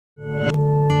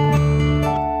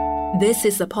This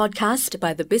is a podcast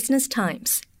by the Business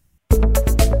Times.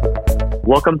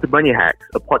 Welcome to Money Hacks,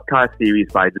 a podcast series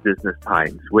by the Business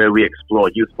Times, where we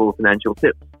explore useful financial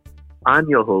tips. I'm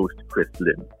your host, Chris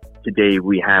Lim. Today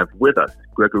we have with us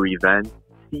Gregory Van,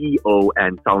 CEO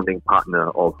and founding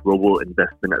partner of Global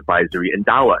Investment Advisory in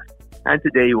Dallas. And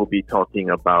today we'll be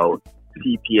talking about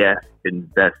CPF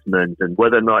investments and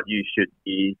whether or not you should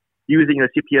be using your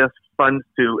CPF funds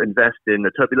to invest in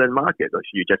a turbulent market, or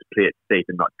should you just play it safe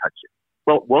and not touch it?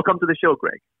 Well, welcome to the show,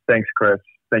 Greg. Thanks, Chris.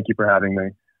 Thank you for having me.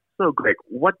 So, Greg,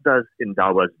 what does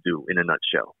Endowus do in a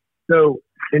nutshell? So,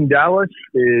 Endowus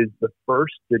is the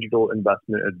first digital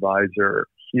investment advisor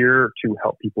here to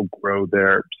help people grow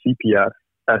their CPF,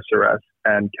 SRS,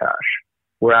 and cash.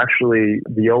 We're actually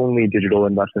the only digital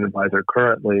investment advisor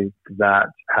currently that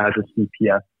has a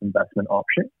CPF investment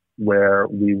option, where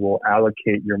we will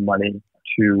allocate your money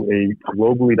to a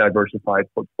globally diversified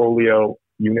portfolio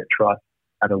unit trust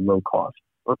at a low cost.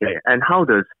 Okay, and how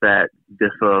does that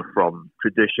differ from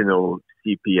traditional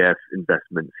CPF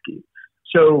investment schemes?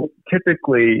 So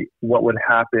typically what would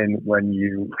happen when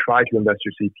you try to invest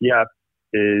your CPF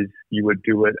is you would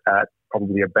do it at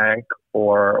probably a bank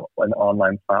or an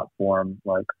online platform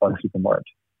like FundSuperMart.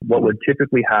 What would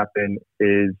typically happen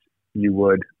is you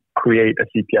would create a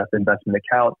CPF investment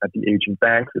account at the agent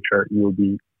banks, which are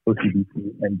UOB,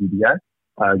 OCBC, and DBS.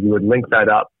 You would link that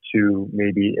up to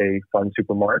maybe a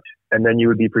FundSuperMart, and then you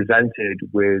would be presented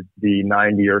with the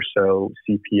 90 or so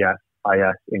CPF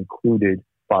IS included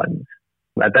funds.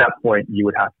 At that point, you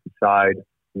would have to decide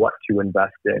what to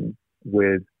invest in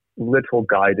with little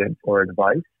guidance or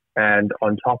advice. And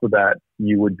on top of that,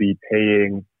 you would be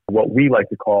paying what we like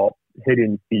to call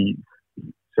hidden fees.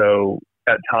 So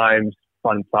at times,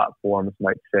 fund platforms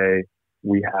might say,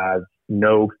 we have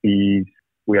no fees,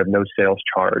 we have no sales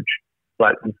charge.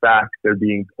 But in fact, they're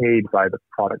being paid by the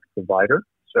product provider.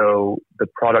 So the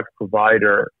product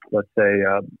provider, let's say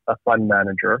a fund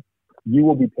manager, you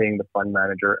will be paying the fund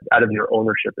manager out of your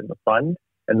ownership in the fund.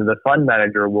 And then the fund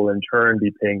manager will in turn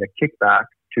be paying a kickback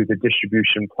to the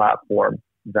distribution platform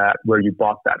where you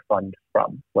bought that fund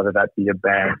from, whether that be a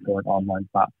bank or an online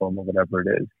platform or whatever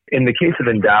it is. In the case of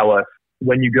Endowus,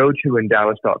 when you go to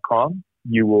endowus.com,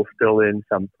 you will fill in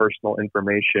some personal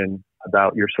information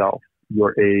about yourself,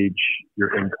 your age,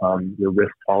 your income, your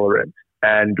risk tolerance,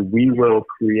 and we will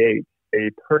create a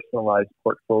personalized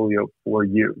portfolio for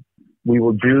you. We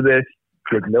will do this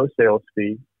with no sales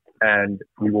fee, and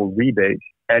we will rebate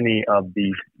any of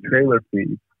the trailer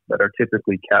fees that are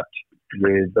typically kept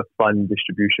with the fund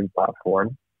distribution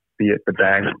platform, be it the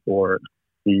bank or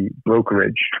the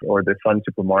brokerage or the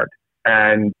FundSuperMart.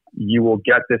 And you will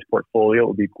get this portfolio. It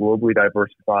will be globally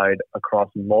diversified across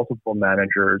multiple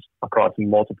managers, across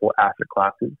multiple asset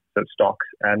classes, so stocks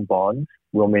and bonds.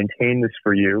 We'll maintain this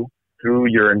for you through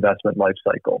your investment life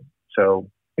cycle. So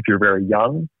if you're very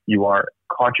young, you are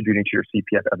contributing to your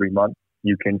CPF every month.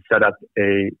 You can set up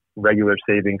a regular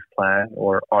savings plan,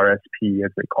 or RSP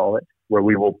as they call it, where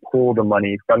we will pull the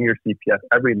money from your CPF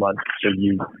every month so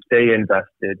you stay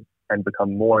invested and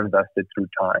become more invested through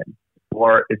time.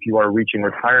 Or if you are reaching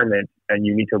retirement and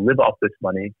you need to live off this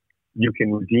money, you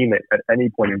can redeem it at any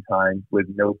point in time with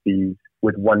no fees,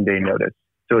 with 1 day notice.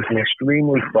 So it's an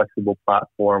extremely flexible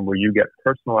platform where you get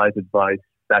personalized advice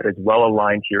that is well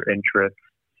aligned to your interests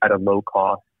at a low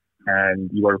cost, and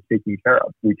you are taken care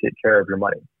of. We take care of your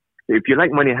money. If you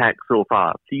like Money Hacks so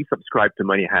far, please subscribe to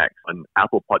Money Hacks on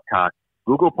Apple Podcasts,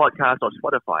 Google Podcasts, or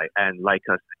Spotify, and like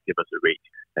us and give us a rate.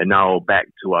 And now back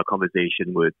to our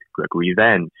conversation with Gregory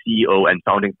Van, CEO and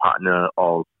founding partner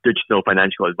of digital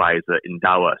financial advisor in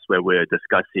Dallas, where we're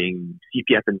discussing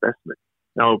CPF investment.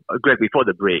 Now, Greg, before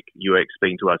the break, you were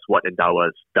explaining to us what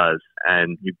Endowus does,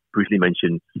 and you briefly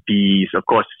mentioned fees. Of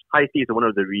course, high fees are one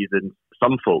of the reasons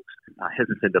some folks are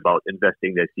hesitant about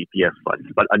investing their CPF funds.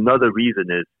 But another reason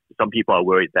is some people are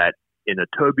worried that in a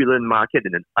turbulent market,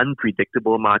 in an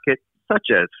unpredictable market, such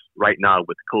as right now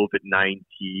with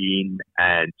COVID-19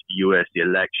 and US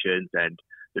elections and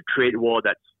the trade war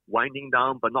that's winding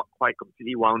down but not quite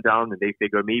completely wound down, and they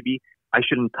figure maybe I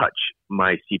shouldn't touch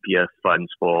my CPF funds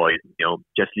for,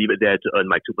 just leave it there to earn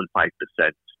my 2.5%.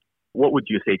 What would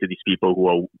you say to these people who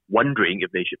are wondering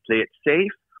if they should play it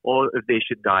safe or if they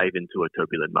should dive into a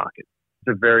turbulent market?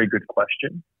 It's a very good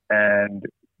question, and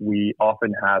we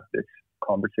often have this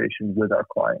conversation with our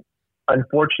clients.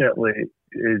 Unfortunately,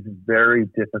 it is very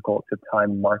difficult to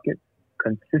time markets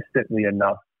consistently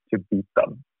enough to beat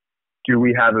them. Do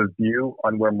we have a view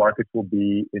on where markets will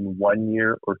be in 1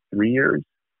 year or 3 years?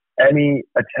 Any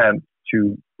attempt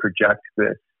to project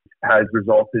this has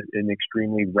resulted in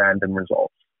extremely random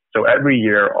results. So every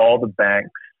year, all the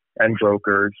banks and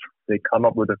brokers. They come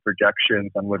up with the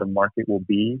projections on where the market will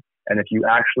be. And if you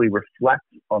actually reflect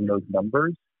on those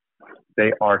numbers,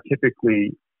 they are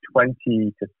typically 20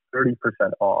 to 30%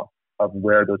 off of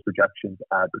where those projections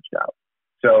averaged out.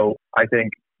 So I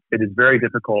think it is very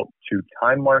difficult to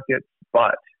time markets,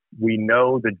 but we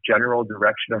know the general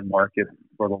direction of markets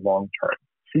for the long term.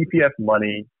 CPF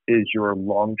money is your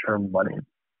long-term money.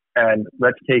 And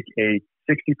let's take a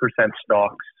 60%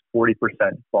 stocks, 40%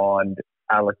 bond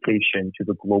allocation to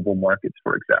the global markets,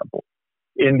 for example.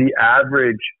 In the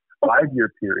average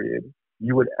 5-year period,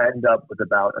 you would end up with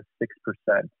about a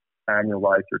 6%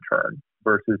 annualized return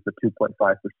versus the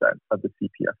 2.5% of the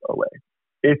CPF OA.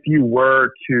 If you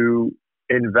were to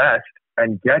invest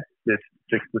and get this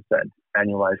 6%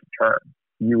 annualized return,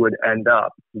 you would end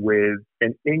up with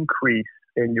an increase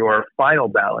in your final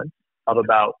balance of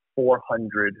about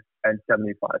 475%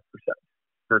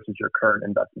 versus your current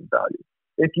investment value.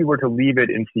 If you were to leave it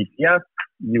in CPF,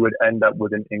 you would end up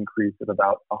with an increase of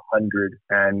about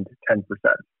 110%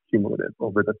 cumulative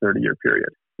over the 30-year period.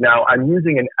 Now, I'm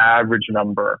using an average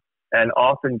number, and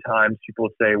oftentimes people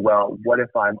say, well, what if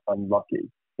I'm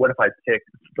unlucky? What if I pick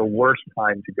the worst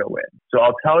time to go in? So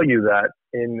I'll tell you that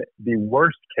in the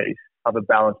worst case of a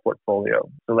balanced portfolio,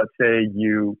 so let's say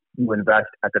you invest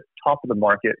at the top of the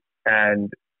market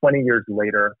and 20 years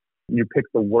later, you pick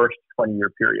the worst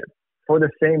 20-year period. For the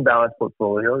same balanced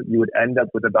portfolio, you would end up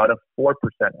with about a 4%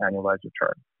 annualized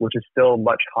return, which is still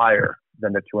much higher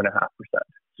than the 2.5%.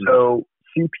 So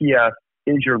CPF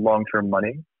is your long-term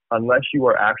money. Unless you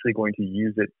are actually going to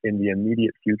use it in the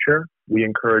immediate future, we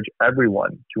encourage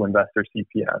everyone to invest their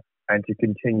CPF and to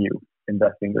continue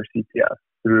investing their CPF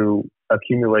through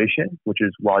accumulation, which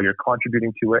is while you're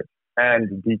contributing to it, and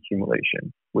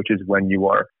decumulation, which is when you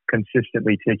are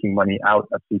consistently taking money out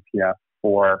of CPF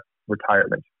for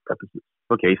retirement purposes.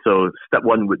 Okay, so step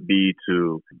one would be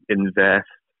to invest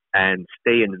and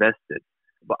stay invested.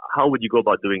 But how would you go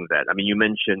about doing that? I mean, you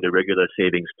mentioned the regular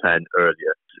savings plan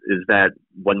earlier. Is that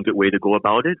one good way to go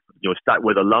about it? Start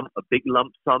with a big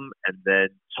lump sum, and then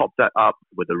top that up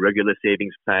with a regular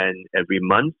savings plan every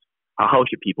month. How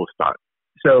should people start?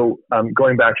 So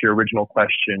going back to your original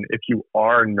question, if you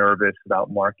are nervous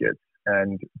about markets,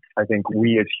 and I think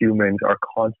we as humans are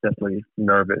constantly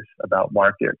nervous about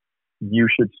markets, you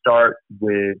should start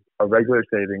with a regular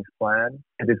savings plan.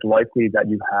 It is likely that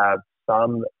you have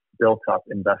some built up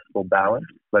investable balance,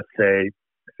 let's say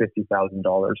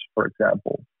 $50,000, for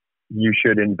example. You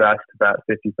should invest about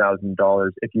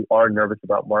 $50,000 if you are nervous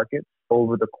about markets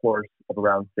over the course of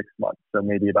around 6 months. So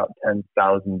maybe about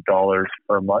 $10,000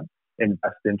 per month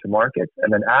invest into markets.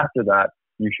 And then after that,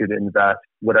 you should invest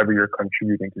whatever you're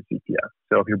contributing to CPF.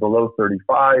 So if you're below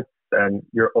 35, then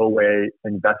your OA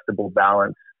investable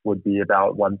balance would be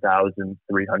about $1,350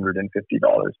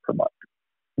 per month.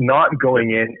 Not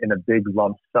going in a big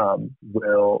lump sum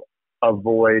will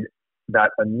avoid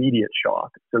that immediate shock.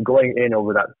 So going in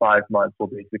over that 5 months will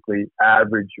basically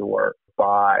average your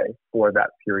buy for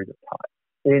that period of time.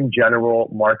 In general,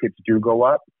 markets do go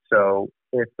up. So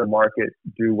if the markets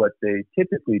do what they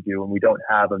typically do and we don't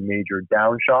have a major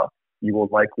down shock, you will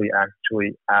likely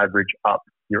actually average up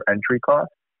your entry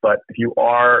cost. But if you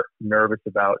are nervous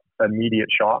about immediate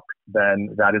shock, then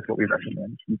that is what we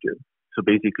recommend you do. So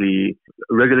basically,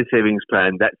 a regular savings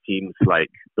plan, that seems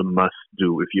like the must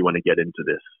do if you want to get into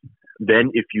this.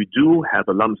 Then if you do have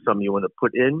a lump sum you want to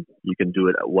put in, you can do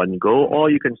it at one go, or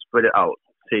you can spread it out,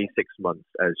 say 6 months,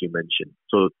 as you mentioned.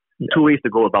 So two ways to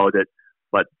go about it,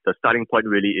 but the starting point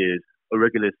really is a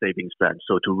regular savings plan.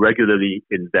 So to regularly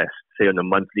invest, say on a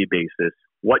monthly basis,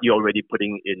 what you're already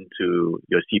putting into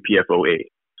your CPF OA.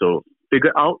 So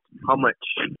figure out how much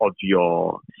of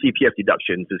your CPF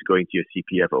deductions is going to your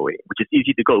CPF OA, which is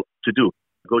easy to do.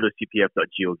 Go to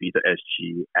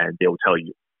cpf.gov.sg and they'll tell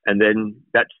you. And then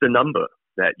that's the number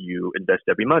that you invest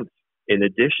every month. In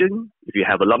addition, if you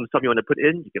have a lump sum you want to put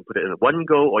in, you can put it in one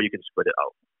go or you can spread it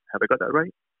out. Have I got that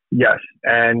right? Yes.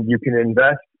 And you can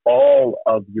invest all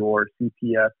of your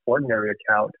CPF ordinary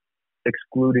account,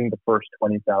 excluding the first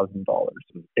 $20,000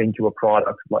 into a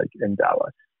product like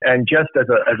Dallas. And just as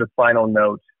a final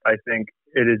note, I think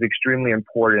it is extremely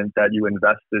important that you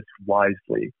invest this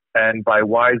wisely. And by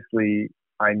wisely,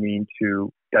 I mean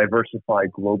to diversify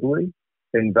globally,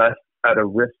 invest at a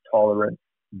risk tolerance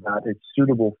that is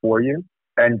suitable for you,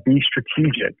 and be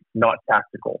strategic, not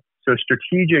tactical. So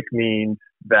strategic means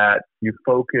that you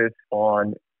focus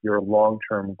on your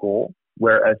long-term goal,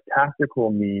 whereas tactical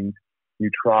means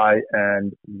you try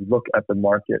and look at the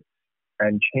market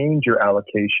and change your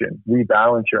allocation,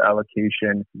 rebalance your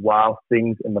allocation while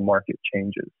things in the market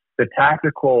changes. The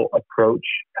tactical approach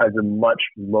has a much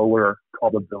lower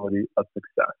probability of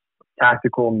success.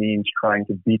 Tactical means trying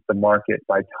to beat the market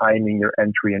by timing your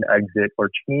entry and exit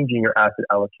or changing your asset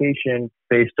allocation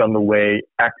based on the way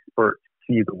experts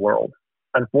see the world.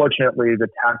 Unfortunately, the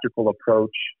tactical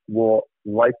approach will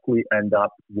likely end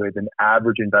up with an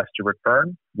average investor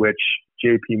return, which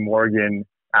JP Morgan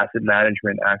Asset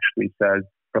Management actually says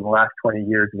for the last 20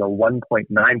 years is a 1.9%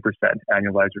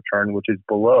 annualized return, which is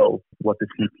below what the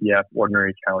CPF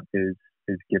ordinary account is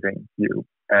giving you.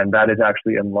 And that is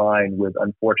actually in line with,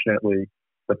 unfortunately,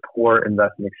 the poor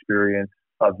investment experience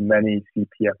of many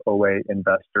CPF OA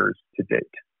investors to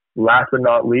date. Last but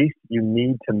not least, you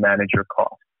need to manage your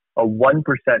costs. A 1%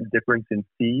 difference in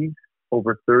fees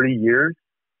over 30 years,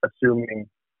 assuming,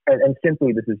 and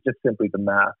simply, this is just simply the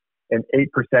math, an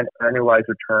 8% annualized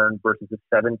return versus a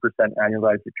 7%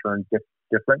 annualized return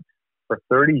difference for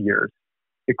 30 years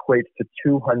equates to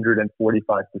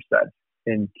 245%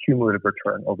 in cumulative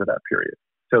return over that period.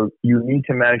 So you need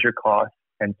to manage your costs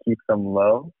and keep them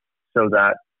low so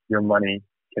that your money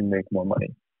can make more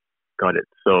money. Got it.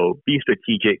 So be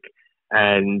strategic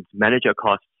and manage your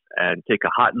costs and take a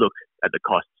hard look at the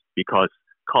costs, because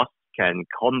costs can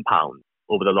compound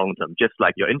over the long term. Just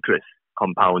like your interest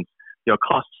compounds, your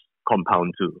costs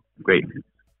compound too. Great.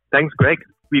 Thanks, Greg.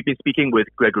 We've been speaking with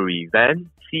Gregory Van,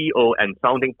 CEO and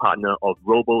founding partner of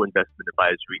Robo Investment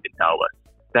Advisory in Dallas.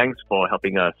 Thanks for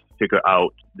helping us figure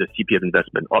out the CPF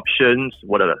investment options.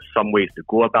 What are some ways to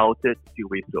go about it, a few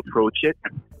ways to approach it.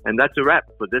 And that's a wrap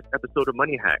for this episode of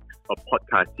Money Hacks, a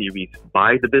podcast series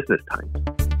by The Business Times.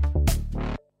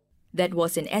 That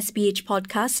was an SPH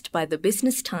podcast by The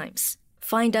Business Times.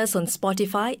 Find us on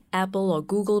Spotify, Apple or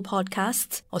Google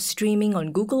Podcasts, or streaming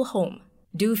on Google Home.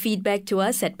 Do feedback to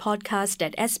us at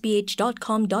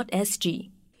podcast@sph.com.sg.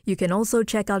 You can also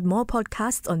check out more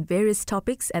podcasts on various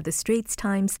topics at The Straits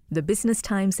Times, The Business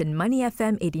Times, and Money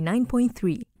FM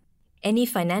 89.3. Any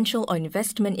financial or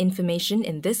investment information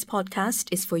in this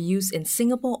podcast is for use in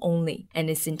Singapore only and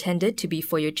is intended to be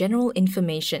for your general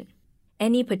information.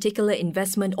 Any particular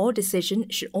investment or decision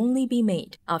should only be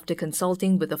made after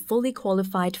consulting with a fully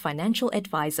qualified financial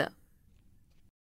advisor.